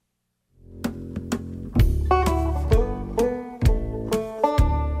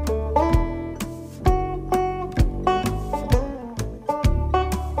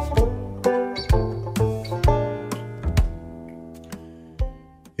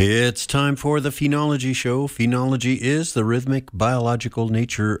It's time for the Phenology Show. Phenology is the rhythmic biological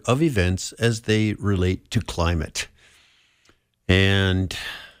nature of events as they relate to climate. And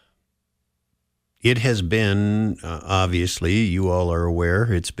it has been, obviously, you all are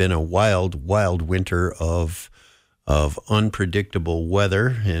aware, it's been a wild, wild winter of unpredictable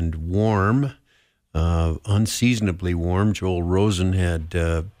weather and warm, unseasonably warm. Joel Rosen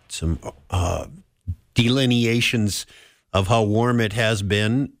had some delineations of how warm it has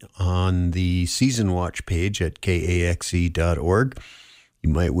been on the Season Watch page at KAXE.org. You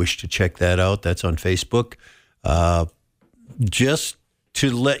might wish to check that out. That's on Facebook. Just to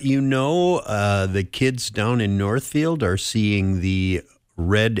let you know, the kids down in Northfield are seeing the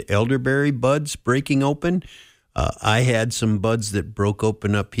red elderberry buds breaking open. I had some buds that broke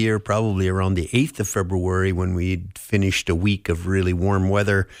open up here probably around the 8th of February when we'd finished a week of really warm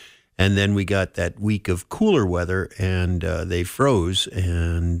weather. And then we got that week of cooler weather, and they froze.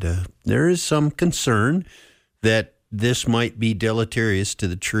 And there is some concern that this might be deleterious to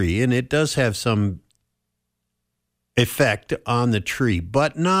the tree. And it does have some effect on the tree,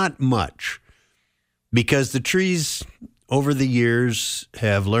 but not much. Because the trees over the years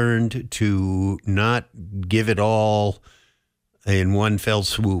have learned to not give it all in one fell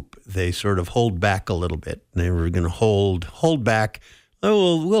swoop. They sort of hold back a little bit. They were going to hold back.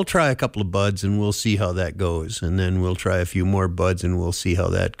 Oh, we'll try a couple of buds and we'll see how that goes. And then we'll try a few more buds and we'll see how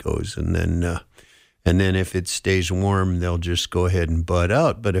that goes. And then if it stays warm, they'll just go ahead and bud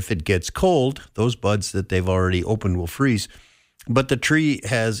out. But if it gets cold, those buds that they've already opened will freeze. But the tree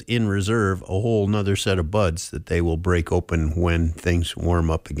has in reserve a whole nother set of buds that they will break open when things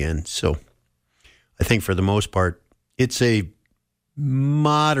warm up again. So I think for the most part, it's a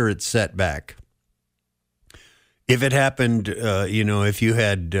moderate setback. If it happened, if you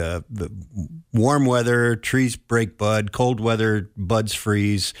had warm weather, trees break bud, cold weather, buds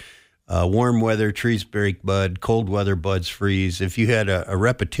freeze, warm weather, trees break bud, cold weather, buds freeze. If you had a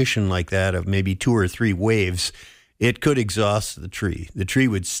repetition like that of maybe 2 or 3 waves, it could exhaust the tree. The tree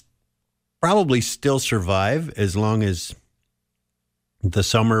would probably still survive as long as the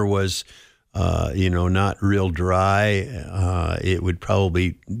summer was not real dry. It would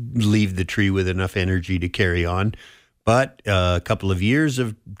probably leave the tree with enough energy to carry on. But a couple of years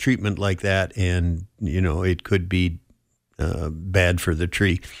of treatment like that, and, it could be bad for the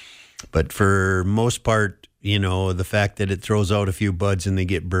tree. But for most part, the fact that it throws out a few buds and they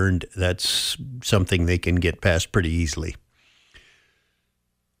get burned, that's something they can get past pretty easily.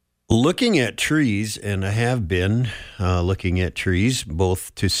 Looking at trees, and I have been looking at trees,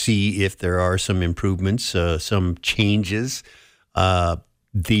 both to see if there are some improvements, some changes. There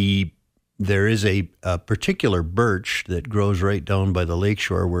is a particular birch that grows right down by the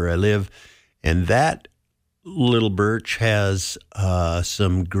lakeshore where I live, and that little birch has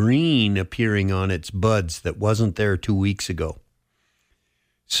some green appearing on its buds that wasn't there 2 weeks ago.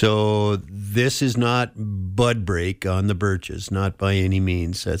 So this is not bud break on the birches, not by any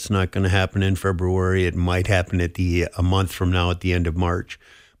means. That's not going to happen in February. It might happen a month from now at the end of March.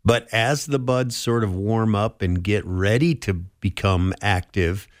 But as the buds sort of warm up and get ready to become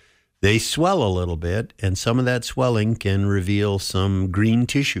active, they swell a little bit, and some of that swelling can reveal some green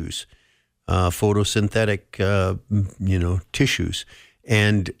tissues, photosynthetic, tissues.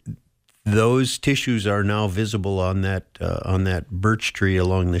 And those tissues are now visible on that birch tree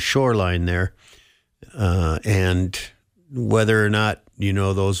along the shoreline there, and whether or not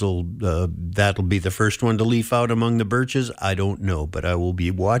that'll be the first one to leaf out among the birches, I don't know. But I will be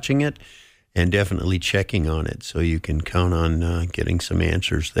watching it and definitely checking on it, so you can count on getting some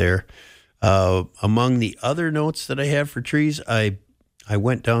answers there. Among the other notes that I have for trees, I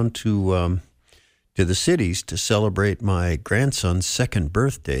went down to the cities to celebrate my grandson's 2nd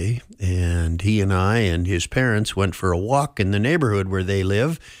birthday, and he and I and his parents went for a walk in the neighborhood where they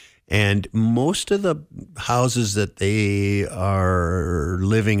live, and most of the houses that they are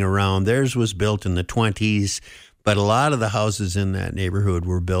living around, theirs was built in the 20s, but a lot of the houses in that neighborhood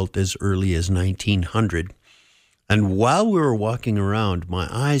were built as early as 1900. And while we were walking around, my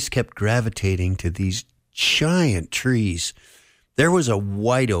eyes kept gravitating to these giant trees. There was a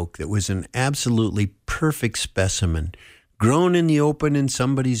white oak that was an absolutely perfect specimen, grown in the open in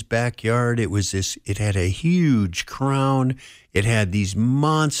somebody's backyard. It had a huge crown. It had these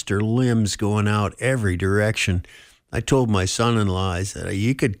monster limbs going out every direction. I told my son-in-law, I said,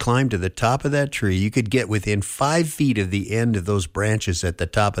 you could climb to the top of that tree. You could get within 5 feet of the end of those branches at the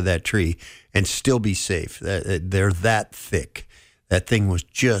top of that tree and still be safe. They're that thick. That thing was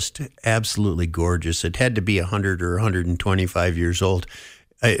just absolutely gorgeous. It had to be 100 or 125 years old.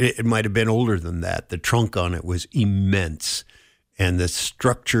 It might have been older than that. The trunk on it was immense. And the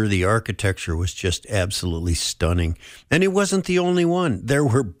structure, the architecture was just absolutely stunning. And it wasn't the only one. There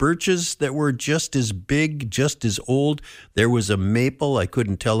were birches that were just as big, just as old. There was a maple. I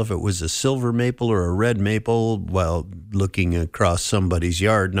couldn't tell if it was a silver maple or a red maple while looking across somebody's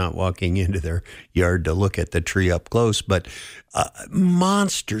yard, not walking into their yard to look at the tree up close. But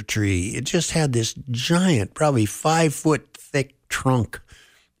monster tree. It just had this giant, probably 5-foot thick trunk.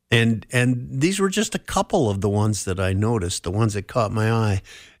 And these were just a couple of the ones that I noticed, the ones that caught my eye.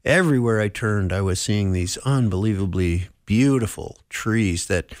 Everywhere I turned, I was seeing these unbelievably beautiful trees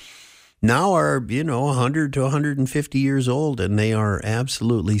that now are, 100 to 150 years old, and they are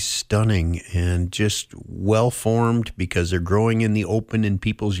absolutely stunning and just well-formed because they're growing in the open in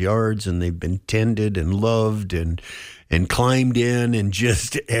people's yards, and they've been tended and loved and climbed in, and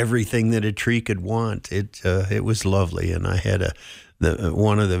just everything that a tree could want. It was lovely, and I had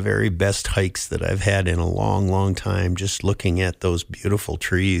one of the very best hikes that I've had in a long, long time, just looking at those beautiful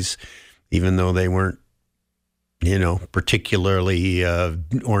trees, even though they weren't, particularly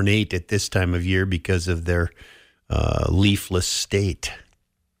ornate at this time of year because of their leafless state.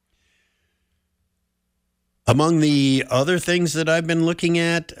 Among the other things that I've been looking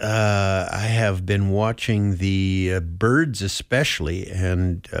at, I have been watching the birds especially,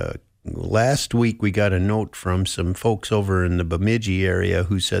 and last week we got a note from some folks over in the Bemidji area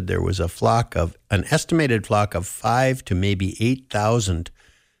who said there was an estimated flock of 5 to maybe 8,000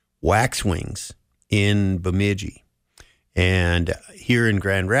 waxwings in Bemidji. And here in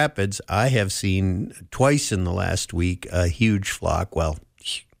Grand Rapids, I have seen twice in the last week a huge flock, well,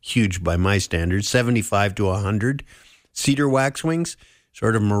 huge by my standards, 75 to 100 cedar waxwings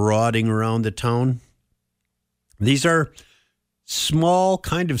sort of marauding around the town. These are small,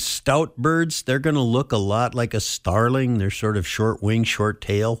 kind of stout birds. They're going to look a lot like a starling. They're sort of short wing, short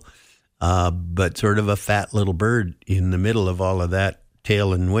tail, but sort of a fat little bird in the middle of all of that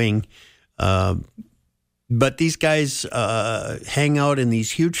tail and wing. But these guys hang out in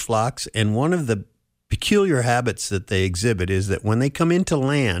these huge flocks, and one of the peculiar habits that they exhibit is that when they come into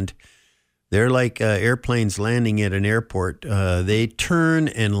land, they're like airplanes landing at an airport. They turn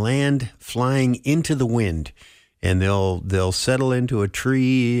and land flying into the wind. And they'll settle into a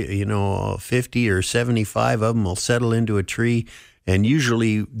tree, 50 or 75 of them will settle into a tree. And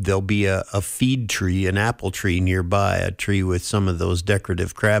usually there'll be a feed tree, an apple tree nearby, a tree with some of those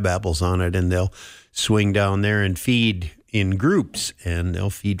decorative crab apples on it. And they'll swing down there and feed in groups. And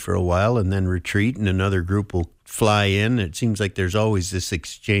they'll feed for a while and then retreat. And another group will fly in. It seems like there's always this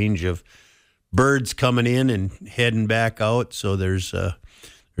exchange of birds coming in and heading back out. So there's a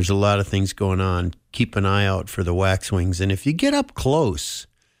lot of things going on. Keep an eye out for the waxwings. And if you get up close,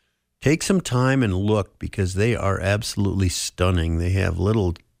 take some time and look, because they are absolutely stunning. They have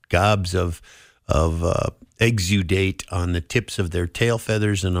little gobs of exudate on the tips of their tail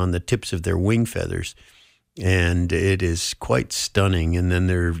feathers and on the tips of their wing feathers. And it is quite stunning. And then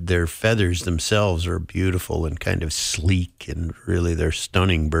their feathers themselves are beautiful and kind of sleek, and really they're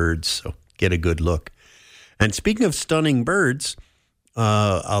stunning birds. So get a good look. And speaking of stunning birds,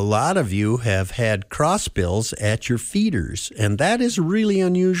 a lot of you have had crossbills at your feeders, and that is really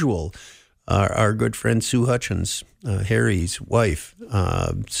unusual. Our good friend Sue Hutchins, Harry's wife,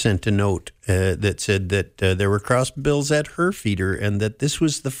 sent a note that said that there were crossbills at her feeder, and that this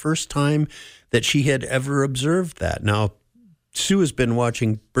was the first time that she had ever observed that. Now, Sue has been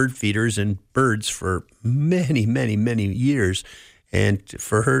watching bird feeders and birds for many, many, many years. And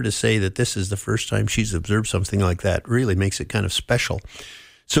for her to say that this is the first time she's observed something like that really makes it kind of special.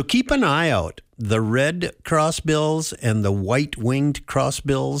 So keep an eye out. The red crossbills and the white-winged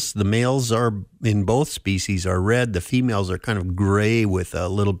crossbills, the males are in both species are red. The females are kind of gray with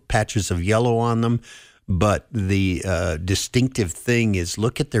little patches of yellow on them. But the distinctive thing is,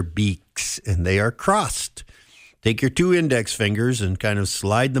 look at their beaks, and they are crossed. Take your 2 index fingers and kind of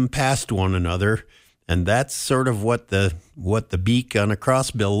slide them past one another. And that's sort of what the beak on a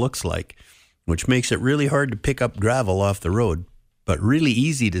crossbill looks like, which makes it really hard to pick up gravel off the road, but really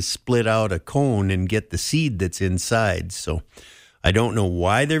easy to split out a cone and get the seed that's inside. So I don't know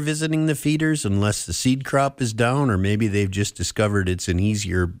why they're visiting the feeders unless the seed crop is down, or maybe they've just discovered it's an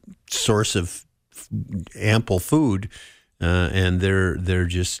easier source of ample food, and they're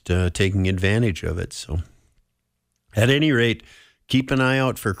just taking advantage of it. So at any rate, keep an eye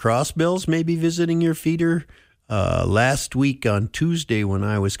out for crossbills maybe visiting your feeder. Last week on Tuesday, when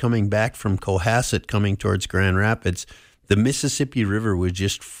I was coming back from Cohasset, coming towards Grand Rapids, the Mississippi River was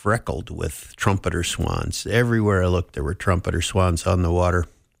just freckled with trumpeter swans. Everywhere I looked, there were trumpeter swans on the water.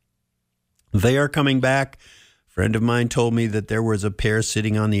 They are coming back. A friend of mine told me that there was a pair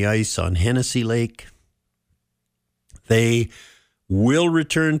sitting on the ice on Hennessy Lake. They will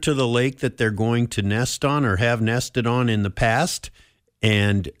return to the lake that they're going to nest on or have nested on in the past,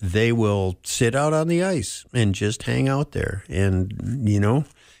 and they will sit out on the ice and just hang out there. And,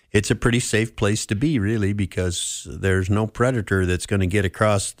 it's a pretty safe place to be, really, because there's no predator that's going to get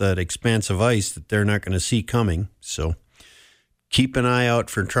across that expanse of ice that they're not going to see coming. So keep an eye out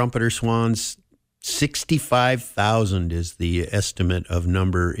for trumpeter swans. 65,000 is the estimate of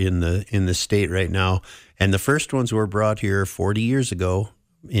number in the state right now. And the first ones were brought here 40 years ago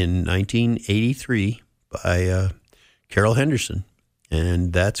in 1983 by Carol Henderson.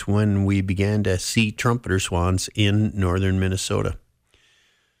 And that's when we began to see trumpeter swans in northern Minnesota.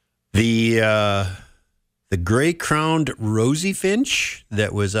 The gray-crowned rosy finch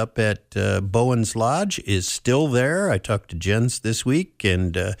that was up at Bowen's Lodge is still there. I talked to Jens this week,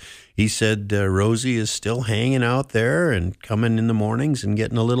 and he said Rosie is still hanging out there and coming in the mornings and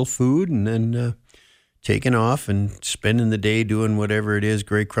getting a little food and then taking off and spending the day doing whatever it is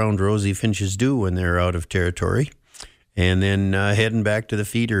gray-crowned rosy finches do when they're out of territory, and then heading back to the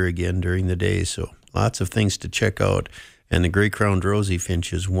feeder again during the day. So lots of things to check out. And the gray-crowned rosy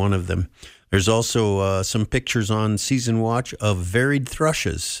finch is one of them. There's also some pictures on Season Watch of varied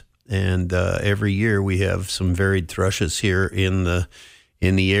thrushes, and every year we have some varied thrushes here in the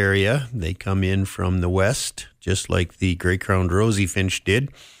area. They come in from the west, just like the gray-crowned rosy finch did,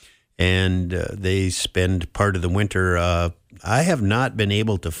 and they spend part of the winter. I have not been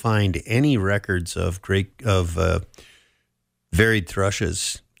able to find any records of varied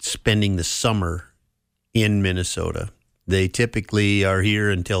thrushes spending the summer in Minnesota. They typically are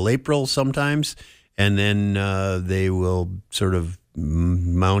here until April sometimes, and then they will sort of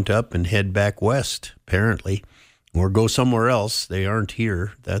mount up and head back west, apparently, or go somewhere else. They aren't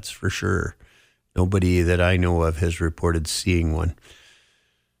here, that's for sure. Nobody that I know of has reported seeing one.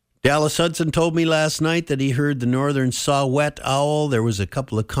 Dallas Hudson told me last night that he heard the northern saw-whet owl. There was a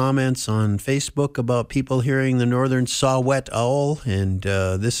couple of comments on Facebook about people hearing the northern saw-whet owl, and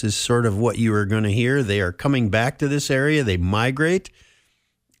this is sort of what you are going to hear. They are coming back to this area. They migrate,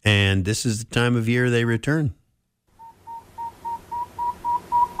 and this is the time of year they return.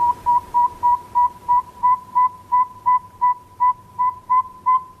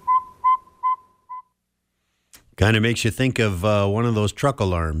 Kind of makes you think of one of those truck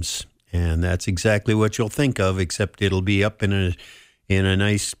alarms, and that's exactly what you'll think of, except it'll be up in a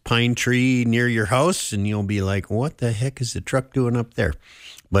nice pine tree near your house, and you'll be like, what the heck is the truck doing up there?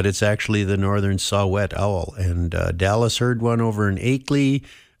 But it's actually the northern saw-whet owl, and Dallas heard one over in Akeley.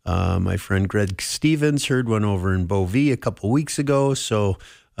 My friend Greg Stevens heard one over in Bovee a couple weeks ago, so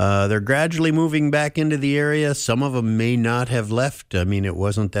they're gradually moving back into the area. Some of them may not have left. I mean, it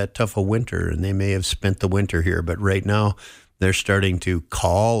wasn't that tough a winter, and they may have spent the winter here. But right now, they're starting to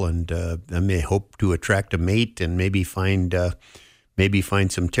call, and they may hope to attract a mate and maybe find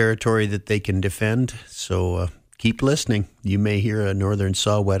some territory that they can defend. So keep listening. You may hear a northern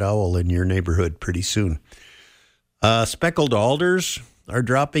saw-whet owl in your neighborhood pretty soon. Speckled alders are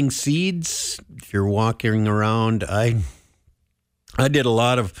dropping seeds. If you're walking around, I did a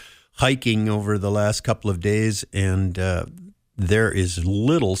lot of hiking over the last couple of days, and there is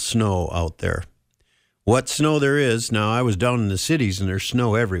little snow out there. What snow there is, now I was down in the cities and there's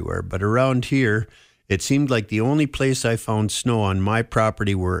snow everywhere, but around here, it seemed like the only place I found snow on my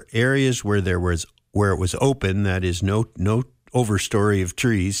property were areas where it was open, that is no overstory of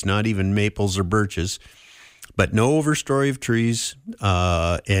trees, not even maples or birches, but no overstory of trees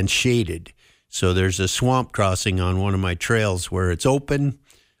and shaded. So there's a swamp crossing on one of my trails where it's open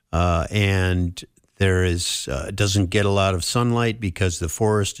and there is doesn't get a lot of sunlight because the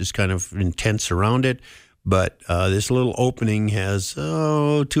forest is kind of intense around it. But this little opening has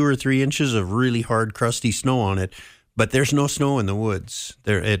 2 or 3 inches of really hard, crusty snow on it. But there's no snow in the woods.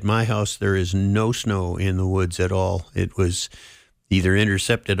 There at my house, there is no snow in the woods at all. It was either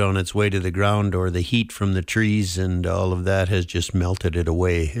intercepted on its way to the ground or the heat from the trees and all of that has just melted it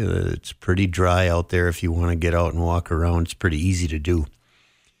away. It's pretty dry out there if you want to get out and walk around. It's pretty easy to do.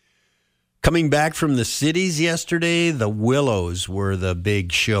 Coming back from the cities yesterday, the willows were the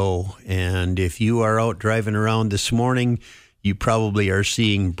big show. And if you are out driving around this morning, you probably are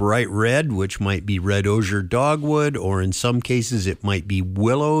seeing bright red, which might be red osier dogwood, or in some cases it might be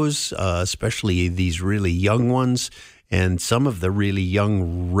willows, especially these really young ones. And some of the really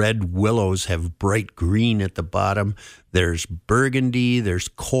young red willows have bright green at the bottom. There's burgundy, there's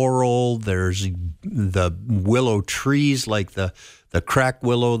coral, there's the willow trees like the crack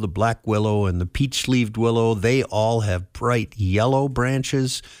willow, the black willow, and the peach-leaved willow. They all have bright yellow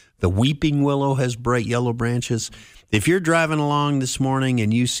branches. The weeping willow has bright yellow branches. If you're driving along this morning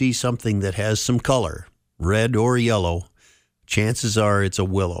and you see something that has some color, red or yellow, chances are it's a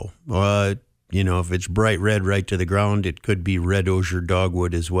willow. If it's bright red right to the ground, it could be red osier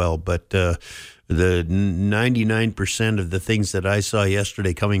dogwood as well. But the 99% of the things that I saw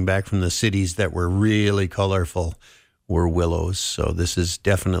yesterday coming back from the cities that were really colorful were willows. So this is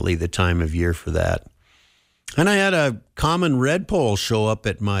definitely the time of year for that. And I had a common redpoll show up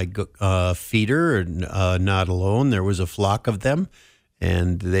at my feeder, not alone. There was a flock of them,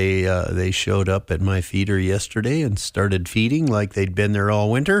 and they showed up at my feeder yesterday and started feeding like they'd been there all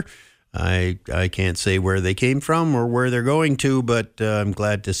winter. I can't say where they came from or where they're going to, but I'm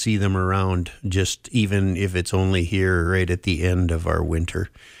glad to see them around, just even if it's only here right at the end of our winter.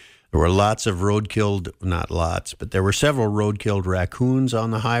 There were lots of not lots, but there were several road-killed raccoons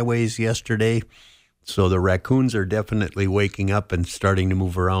on the highways yesterday. So the raccoons are definitely waking up and starting to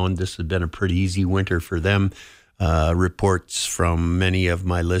move around. This has been a pretty easy winter for them. Reports from many of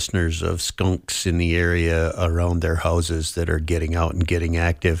my listeners of skunks in the area around their houses that are getting out and getting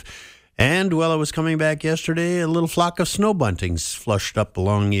active. And while I was coming back yesterday, a little flock of snow buntings flushed up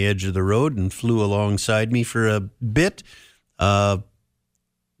along the edge of the road and flew alongside me for a bit.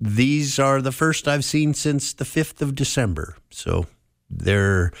 These are the first I've seen since the 5th of December. So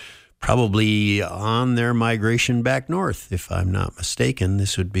they're probably on their migration back north, if I'm not mistaken.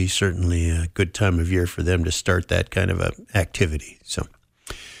 This would be certainly a good time of year for them to start that kind of a activity. So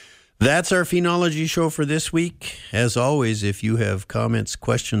that's our Phenology show for this week. As always, if you have comments,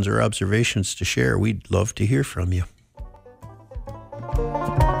 questions, or observations to share, we'd love to hear from you.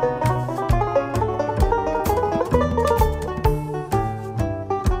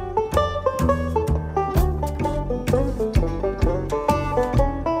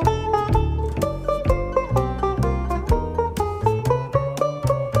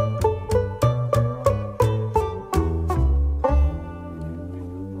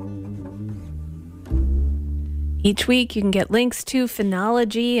 Each week, you can get links to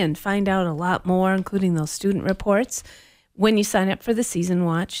Phenology and find out a lot more, including those student reports, when you sign up for the Season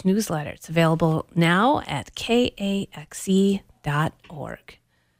Watch newsletter. It's available now at KAXE.org.